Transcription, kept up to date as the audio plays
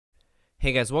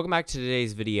Hey guys, welcome back to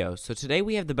today's video. So today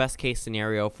we have the best case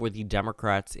scenario for the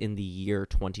Democrats in the year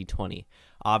 2020.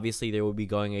 Obviously, they will be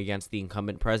going against the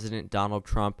incumbent president, Donald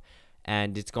Trump,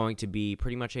 and it's going to be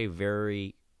pretty much a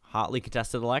very hotly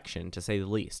contested election, to say the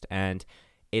least. And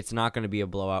it's not going to be a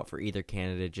blowout for either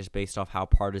candidate just based off how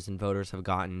partisan voters have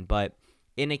gotten. But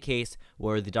in a case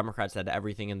where the Democrats had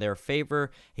everything in their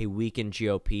favor, a weakened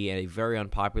GOP, and a very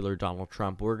unpopular Donald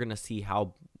Trump, we're going to see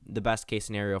how the best case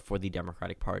scenario for the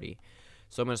Democratic Party.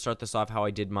 So I'm going to start this off how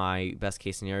I did my best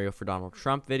case scenario for Donald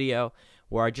Trump video,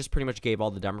 where I just pretty much gave all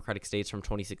the Democratic states from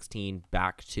 2016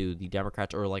 back to the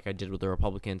Democrats, or like I did with the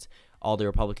Republicans, all the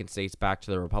Republican states back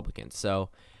to the Republicans. So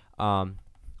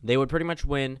they would pretty much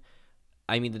win.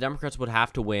 I mean, the Democrats would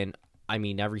have to win,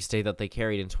 every state that they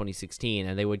carried in 2016,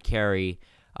 and they would carry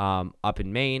up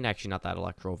in Maine, actually not that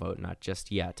electoral vote, not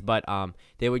just yet, but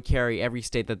they would carry every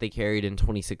state that they carried in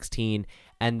 2016,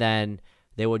 and then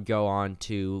they would go on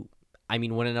to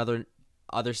win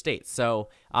other states. So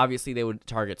obviously they would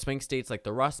target swing states like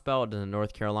the Rust Belt and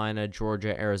North Carolina,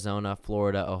 Georgia, Arizona,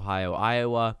 Florida, Ohio,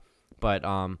 Iowa. But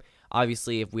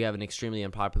obviously if we have an extremely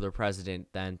unpopular president,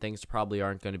 then things probably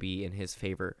aren't going to be in his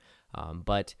favor.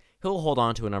 But he'll hold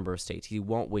on to a number of states. He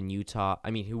won't win Utah.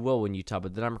 He will win Utah,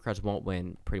 but the Democrats won't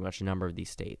win pretty much a number of these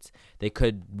states. They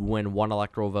could win one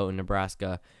electoral vote in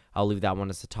Nebraska. I'll leave that one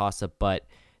as a toss-up, but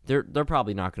they're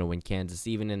probably not going to win Kansas,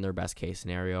 even in their best case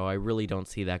scenario. I really don't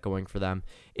see that going for them.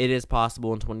 It is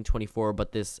possible in 2024,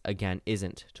 but this, again,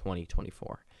 isn't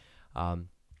 2024.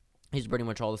 These are pretty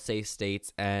much all the safe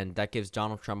states, and that gives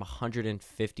Donald Trump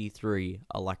 153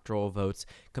 electoral votes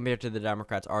compared to the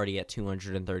Democrats already at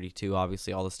 232,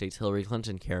 obviously all the states Hillary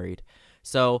Clinton carried.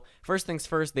 So first things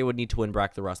first, they would need to win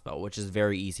back the Rust Belt, which is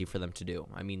very easy for them to do.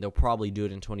 They'll probably do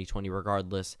it in 2020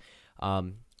 regardless.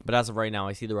 But as of right now,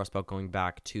 I see the Rust Belt going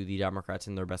back to the Democrats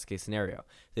in their best case scenario.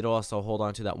 They'd also hold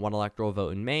on to that one electoral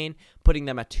vote in Maine, putting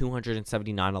them at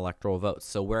 279 electoral votes.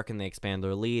 So where can they expand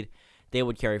their lead? They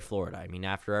would carry Florida.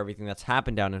 After everything that's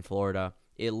happened down in Florida,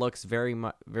 it looks very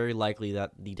likely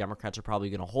that the Democrats are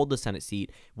probably going to hold the Senate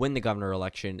seat, win the governor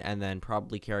election, and then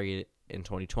probably carry it in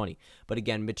 2020. But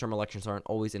again, midterm elections aren't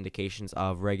always indications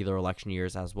of regular election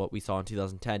years, as what we saw in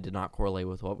 2010 did not correlate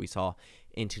with what we saw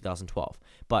in 2012.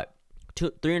 But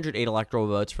 308 electoral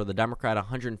votes for the Democrat,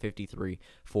 153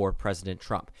 for President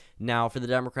Trump. Now, for the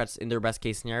Democrats, in their best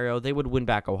case scenario, they would win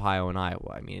back Ohio and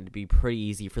Iowa. It'd be pretty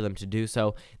easy for them to do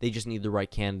so. They just need the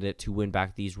right candidate to win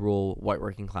back these rural white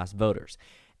working class voters.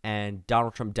 And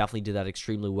Donald Trump definitely did that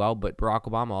extremely well, but Barack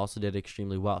Obama also did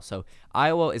extremely well. So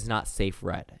Iowa is not safe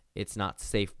red. It's not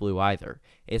safe blue either.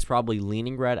 It's probably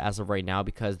leaning red as of right now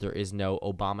because there is no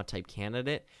Obama-type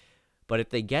candidate. But if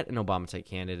they get an Obama-type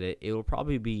candidate, it will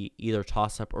probably be either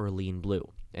toss-up or lean blue.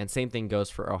 And same thing goes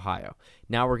for Ohio.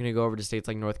 Now we're going to go over to states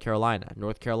like North Carolina.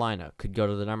 North Carolina could go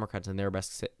to the Democrats in their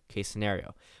best case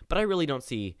scenario. But I really don't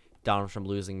see Donald Trump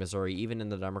losing Missouri, even in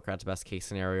the Democrats' best case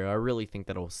scenario. I really think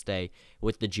that it will stay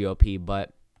with the GOP.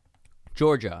 But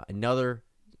Georgia, another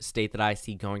state that I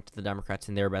see going to the Democrats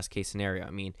in their best case scenario.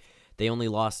 They only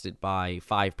lost it by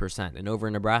 5%. And over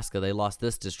in Nebraska, they lost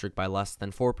this district by less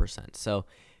than 4%. So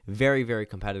very, very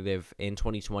competitive in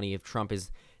 2020. If Trump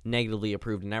is negatively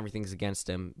approved and everything's against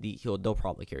him, they'll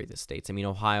probably carry the states.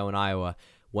 Ohio and Iowa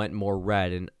went more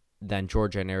red than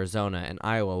Georgia and Arizona, and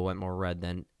Iowa went more red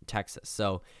than Texas.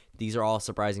 So these are all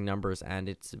surprising numbers, and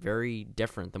it's very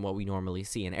different than what we normally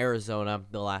see. In Arizona,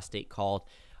 the last state called,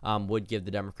 would give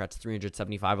the Democrats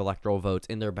 375 electoral votes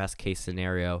in their best case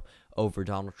scenario over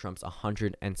Donald Trump's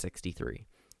 163.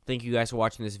 Thank you guys for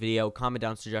watching this video. Comment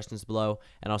down suggestions below,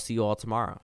 and I'll see you all tomorrow.